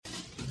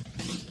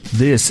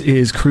This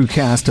is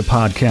Crewcast, a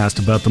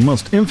podcast about the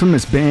most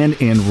infamous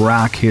band in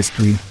rock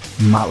history,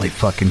 Motley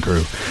fucking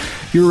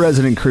Crue. Your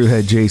resident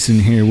crewhead Jason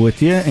here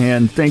with you,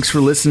 and thanks for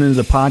listening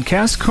to the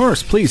podcast. Of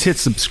course, please hit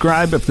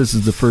subscribe if this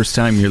is the first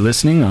time you're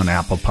listening on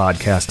Apple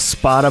Podcasts,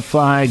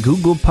 Spotify,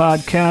 Google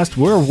Podcast,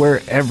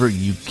 wherever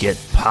you get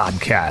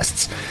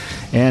podcasts.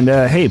 And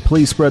hey,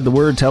 please spread the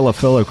word. Tell a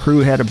fellow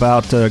crewhead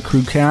about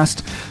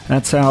Crewcast.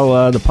 That's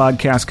how the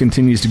podcast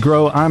continues to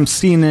grow. I'm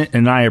seeing it,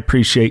 and I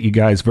appreciate you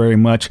guys very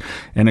much.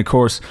 And of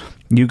course,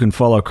 you can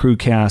follow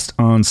Crewcast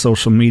on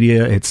social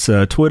media. It's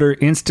Twitter,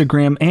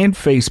 Instagram, and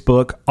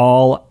Facebook,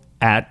 all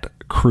at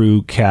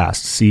Crewcast,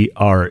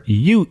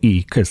 C-R-U-E,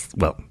 because,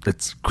 well,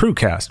 it's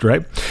Crewcast,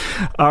 right?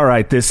 All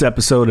right, this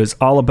episode is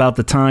all about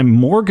the time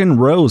Morgan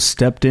Rose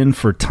stepped in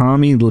for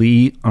Tommy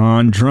Lee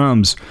on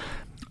drums.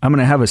 I'm going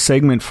to have a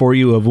segment for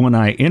you of when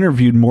I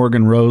interviewed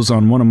Morgan Rose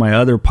on one of my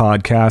other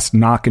podcasts,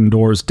 Knocking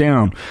Doors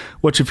Down,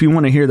 which if you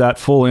want to hear that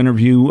full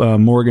interview,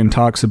 Morgan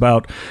talks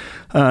about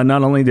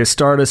not only the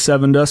start of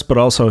Sevendust, but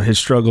also his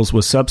struggles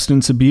with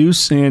substance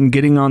abuse and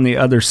getting on the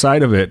other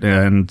side of it.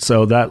 And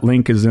so that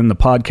link is in the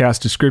podcast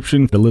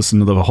description to listen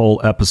to the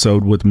whole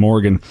episode with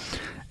Morgan.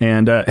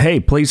 And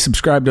hey, please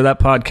subscribe to that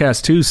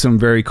podcast too. Some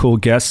very cool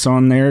guests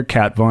on there.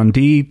 Kat Von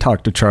D,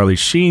 talked to Charlie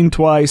Sheen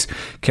twice,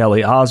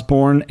 Kelly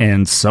Osbourne,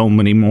 and so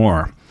many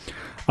more.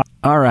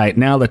 All right,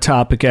 now the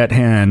topic at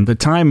hand. The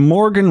time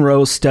Morgan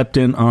Rose stepped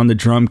in on the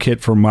drum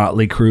kit for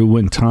Motley Crue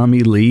when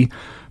Tommy Lee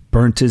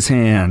burnt his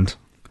hand.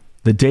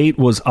 The date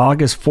was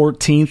August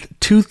 14th,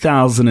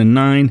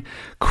 2009.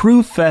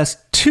 Crewfest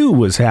 2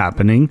 was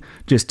happening,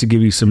 just to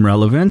give you some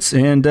relevance.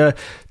 And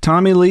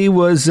Tommy Lee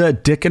was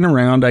dicking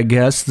around, I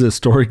guess. The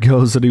story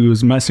goes that he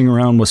was messing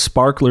around with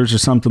sparklers or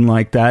something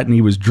like that, and he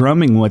was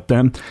drumming with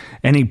them,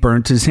 and he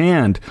burnt his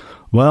hand.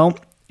 Well,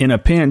 in a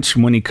pinch,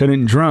 when he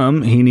couldn't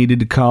drum, he needed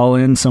to call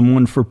in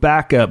someone for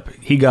backup.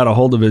 He got a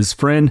hold of his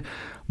friend,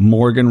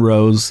 Morgan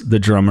Rose, the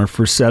drummer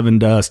for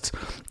Sevendust.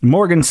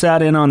 Morgan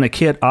sat in on the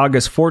kit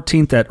August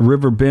 14th at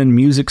Riverbend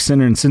Music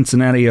Center in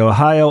Cincinnati,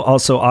 Ohio.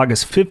 Also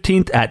August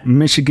 15th at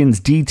Michigan's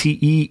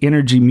DTE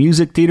Energy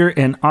Music Theater,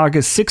 and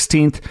August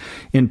 16th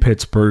in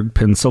Pittsburgh,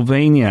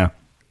 Pennsylvania.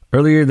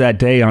 Earlier that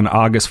day, on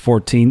August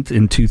 14th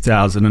in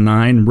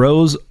 2009,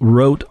 Rose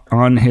wrote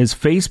on his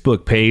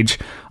Facebook page,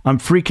 "I'm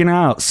freaking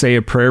out. Say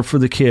a prayer for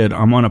the kid.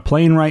 I'm on a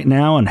plane right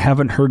now and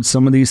haven't heard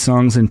some of these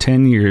songs in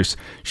 10 years.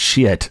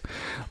 Shit."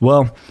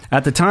 Well,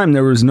 at the time,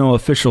 there was no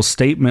official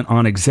statement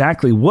on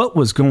exactly what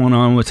was going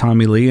on with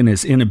Tommy Lee and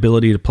his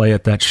inability to play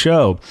at that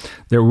show.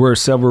 There were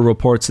several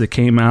reports that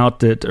came out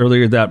that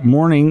earlier that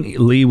morning,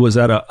 Lee was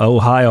at an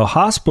Ohio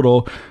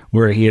hospital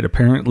where he had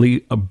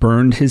apparently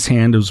burned his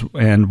hand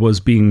and was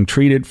being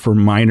treated for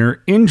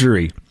minor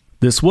injury.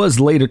 This was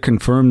later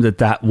confirmed that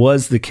that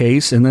was the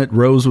case and that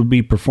Rose would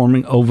be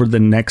performing over the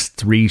next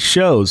 3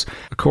 shows.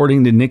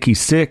 According to Nikki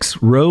Sixx,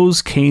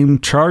 Rose came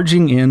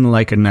charging in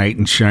like a knight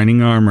in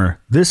shining armor.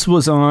 This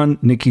was on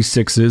Nikki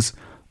Sixx's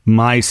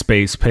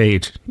MySpace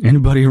page.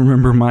 Anybody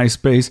remember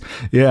MySpace?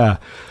 Yeah.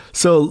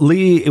 So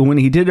Lee, when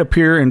he did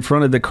appear in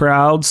front of the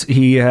crowds,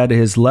 he had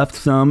his left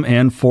thumb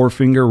and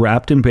forefinger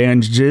wrapped in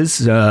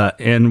bandages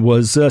and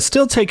was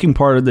still taking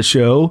part of the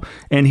show.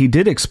 And he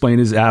did explain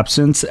his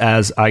absence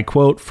as, I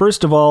quote,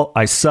 "First of all,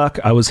 I suck.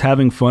 I was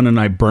having fun and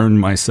I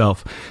burned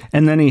myself."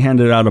 And then he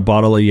handed out a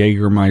bottle of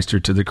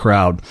Jägermeister to the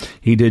crowd.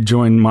 He did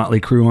join Motley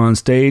Crue on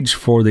stage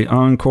for the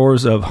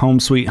encores of Home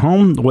Sweet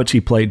Home, which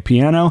he played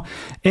piano.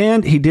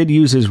 And he did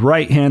use his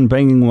right hand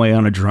banging away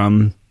on a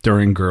drum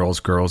during Girls,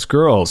 Girls,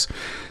 Girls.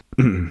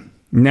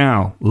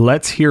 Now,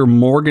 let's hear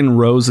Morgan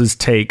Rose's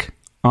take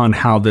on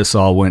how this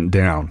all went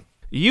down.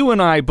 You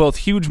and I, both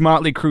huge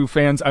Motley Crue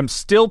fans. I'm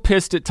still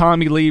pissed at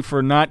Tommy Lee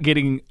for not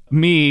getting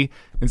me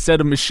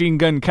instead of Machine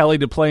Gun Kelly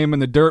to play him in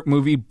the Dirt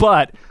movie,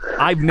 but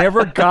I've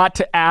never got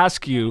to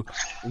ask you,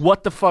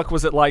 what the fuck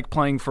was it like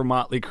playing for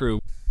Motley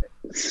Crue?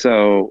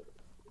 So,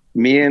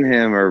 me and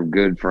him are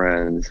good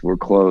friends. We're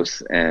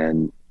close,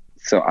 and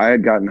so I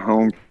had gotten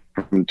home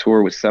from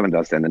tour with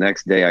Sevendust, and the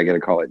next day I get a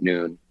call at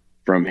noon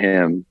from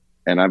him.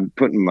 And I'm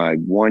putting my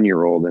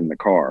 1-year-old in the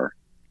car,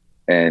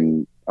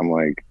 and I'm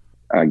like,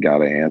 I got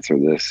to answer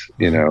this,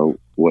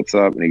 what's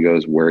up? And he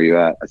goes, "Where are you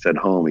at?" I said,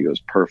 "Home." He goes,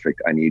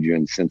 "Perfect. I need you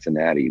in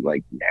Cincinnati,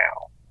 like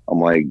now." I'm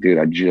like, "Dude,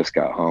 I just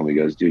got home." He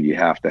goes, "Dude, you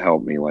have to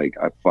help me. Like,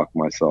 I fucked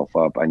myself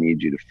up. I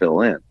need you to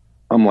fill in."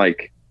 I'm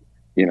like,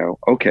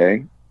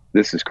 okay,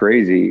 this is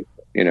crazy,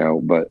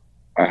 but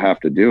I have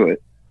to do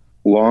it.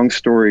 Long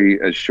story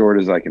as short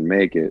as I can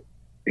make it.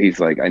 He's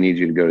like, "I need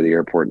you to go to the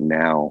airport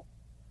now.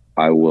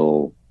 I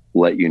will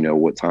let you know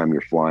what time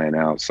you're flying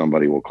out.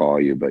 Somebody will call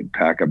you, but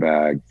pack a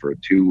bag for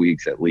 2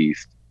 weeks at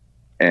least.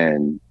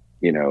 And,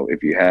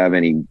 if you have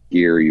any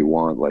gear you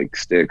want, like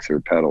sticks or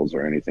pedals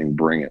or anything,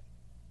 bring it."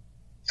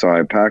 So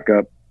I pack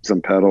up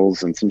some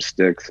pedals and some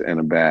sticks and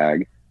a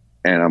bag,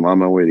 and I'm on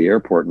my way to the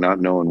airport,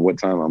 not knowing what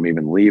time I'm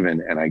even leaving.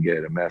 And I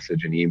get a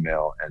message, an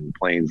email, and the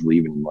plane's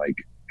leaving like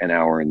an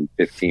hour and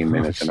 15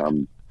 minutes, and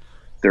I'm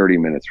 30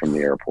 minutes from the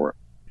airport.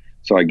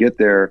 So I get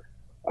there.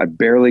 I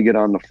barely get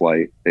on the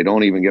flight. They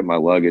don't even get my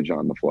luggage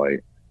on the flight.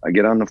 I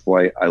get on the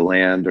flight, I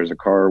land, there's a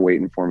car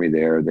waiting for me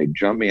there. They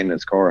jump me in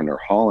this car and they're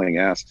hauling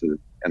ass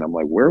and I'm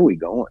like, where are we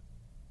going?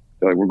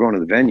 They're like, we're going to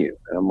the venue.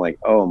 And I'm like,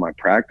 oh, am I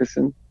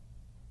practicing?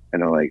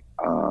 And they're like,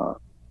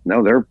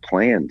 no, they're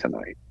playing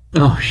tonight.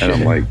 Oh, shit.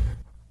 And I'm like,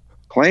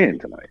 playing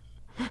tonight?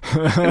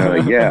 And they're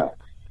like, yeah.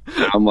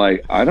 And I'm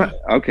like,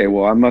 okay,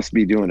 well, I must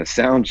be doing a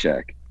sound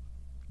check.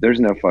 There's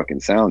no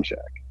fucking sound check.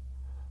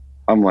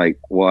 I'm like,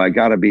 well, I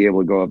got to be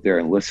able to go up there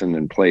and listen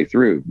and play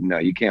through. No,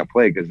 you can't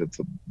play because it's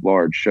a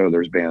large show.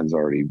 There's bands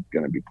already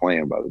going to be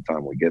playing by the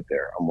time we get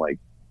there. I'm like,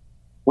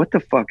 what the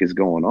fuck is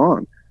going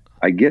on?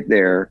 I get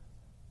there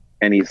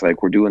and he's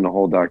like, we're doing the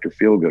whole Dr.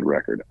 Feelgood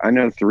record. I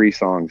know 3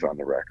 songs on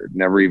the record.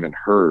 Never even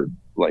heard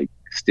like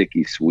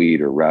Sticky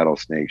Sweet or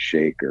Rattlesnake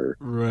Shake or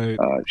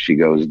She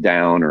Goes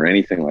Down or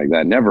anything like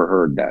that. Never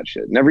heard that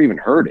shit. Never even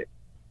heard it.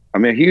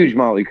 I'm a huge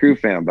Motley Crue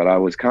fan, but I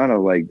was kind of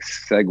like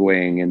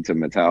segueing into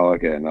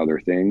Metallica and other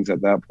things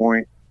at that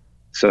point.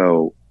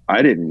 So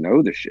I didn't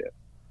know the shit.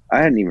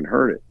 I hadn't even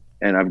heard it.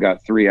 And I've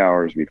got 3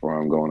 hours before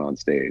I'm going on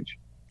stage.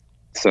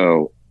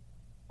 So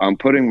I'm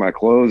putting my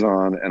clothes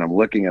on and I'm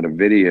looking at a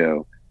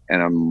video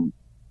and I'm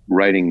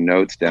writing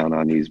notes down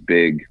on these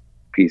big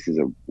pieces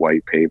of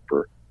white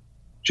paper,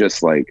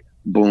 just like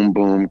boom,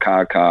 boom,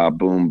 ka,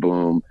 boom,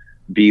 boom,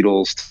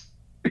 Beatles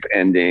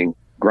ending,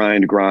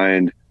 grind,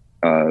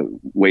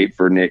 wait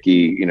for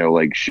Nikki, you know,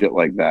 like shit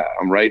like that.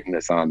 I'm writing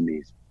this on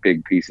these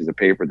big pieces of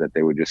paper that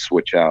they would just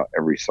switch out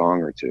every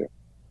song or two.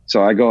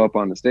 So I go up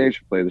on the stage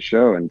to play the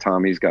show and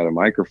Tommy's got a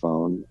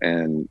microphone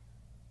and,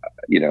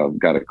 you know,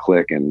 got a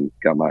click and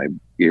got my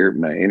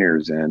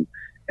in-ears in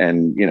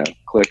and, you know,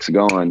 click's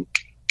going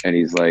and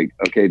he's like,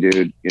 okay,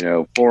 dude, you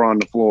know, 4 on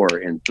the floor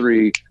in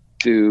 3,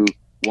 2,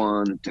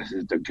 1,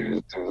 you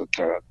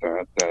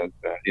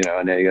know,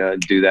 and they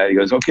do that. He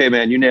goes, okay,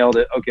 man, you nailed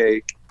it.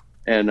 Okay.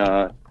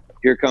 And,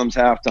 here comes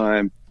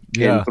halftime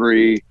in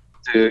 3,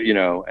 2, you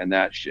know, and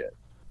that shit.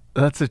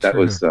 That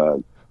was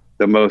the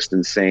most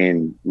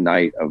insane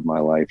night of my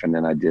life. And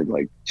then I did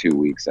like 2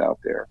 weeks out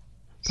there.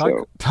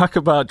 Talk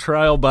about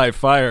trial by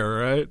fire,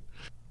 right?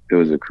 It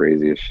was the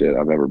craziest shit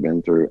I've ever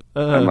been through.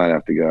 I might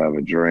have to go have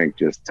a drink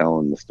just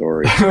telling the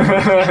story.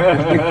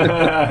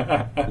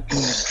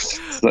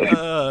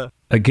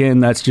 Again,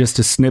 that's just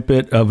a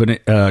snippet of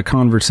a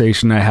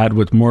conversation I had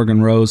with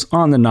Morgan Rose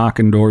on the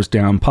Knocking Doors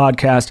Down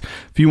podcast.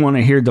 If you want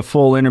to hear the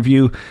full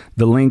interview,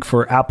 the link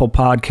for Apple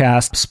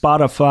Podcasts,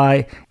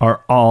 Spotify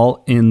are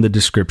all in the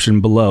description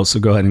below. So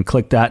go ahead and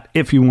click that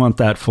if you want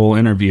that full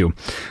interview.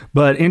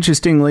 But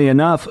interestingly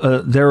enough,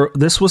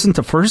 this wasn't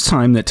the first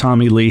time that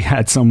Tommy Lee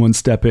had someone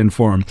step in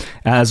for him.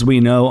 As we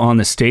know, on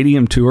the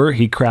stadium tour,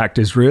 he cracked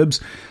his ribs.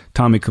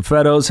 Tommy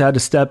Cafettos had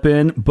to step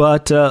in,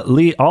 but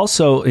Lee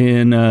also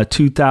in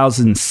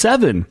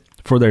 2007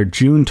 for their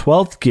June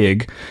 12th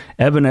gig,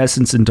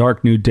 Evanescence and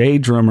Dark New Day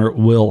drummer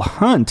Will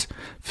Hunt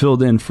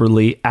filled in for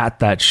Lee at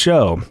that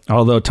show.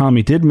 Although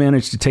Tommy did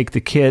manage to take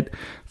the kit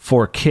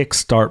for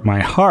Kickstart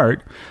My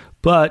Heart,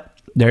 but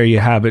there you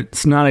have it.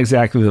 It's not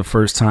exactly the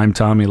first time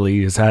Tommy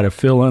Lee has had a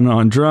fill-in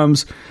on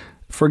drums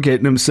for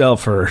getting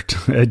himself hurt.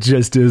 It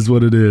just is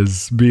what it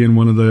is, being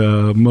one of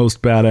the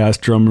most badass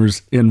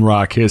drummers in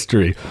rock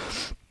history.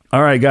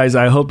 All right, guys,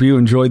 I hope you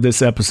enjoyed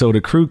this episode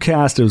of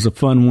Crewcast. It was a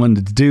fun one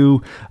to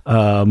do.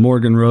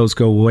 Morgan Rose,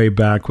 go way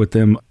back with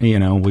them. You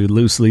know, we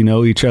loosely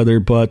know each other,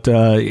 but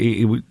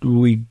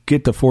we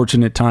get the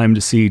fortunate time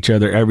to see each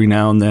other every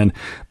now and then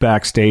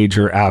backstage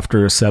or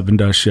after a Seven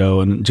Dust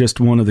show. And just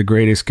one of the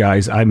greatest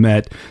guys I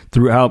met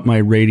throughout my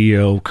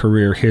radio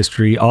career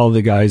history, all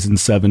the guys in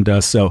Seven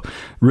Dust. So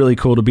really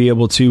cool to be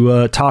able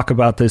to talk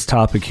about this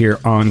topic here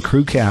on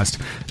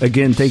Crewcast.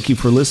 Again, thank you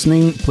for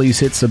listening. Please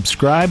hit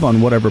subscribe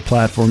on whatever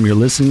platform you're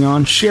listening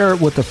on. Share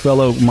it with a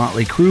fellow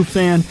Motley Crue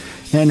fan.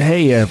 And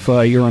hey, if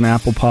you're on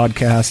Apple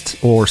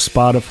Podcasts or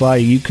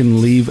Spotify, you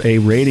can leave a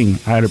rating.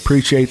 I'd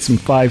appreciate some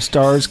 5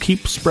 stars.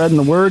 Keep spreading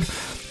the word.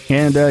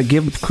 And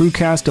give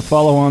Crewcast a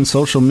follow on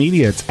social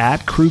media. It's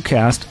at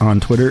Crewcast on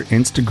Twitter,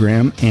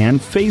 Instagram, and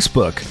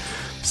Facebook.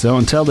 So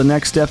until the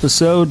next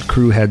episode,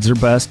 crew heads are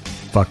best.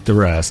 Fuck the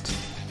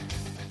rest.